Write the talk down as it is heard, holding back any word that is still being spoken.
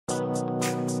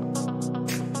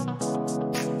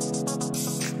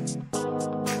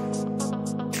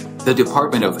The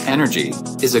Department of Energy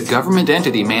is a government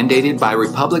entity mandated by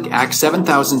Republic Act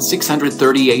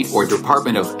 7638 or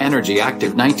Department of Energy Act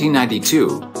of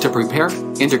 1992 to prepare,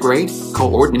 integrate,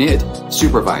 coordinate,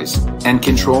 supervise, and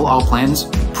control all plans,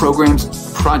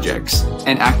 programs, projects,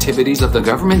 and activities of the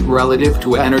government relative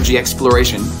to energy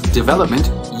exploration,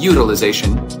 development,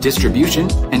 utilization, distribution,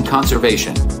 and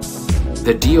conservation.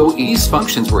 The DOE's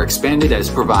functions were expanded as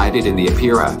provided in the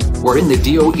APIRA, wherein the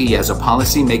DOE as a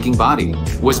policy-making body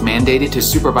was mandated to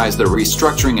supervise the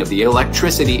restructuring of the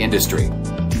electricity industry.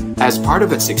 As part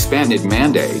of its expanded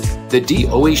mandate, the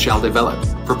DOE shall develop,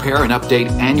 prepare and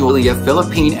update annually a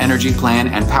Philippine Energy Plan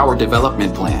and Power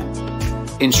Development Plan.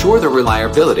 Ensure the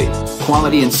reliability,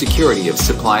 quality and security of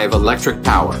supply of electric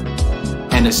power.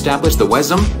 And establish the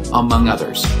WESM, among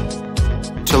others.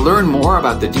 To learn more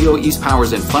about the DOE's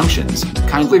powers and functions,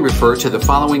 kindly refer to the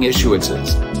following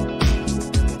issuances.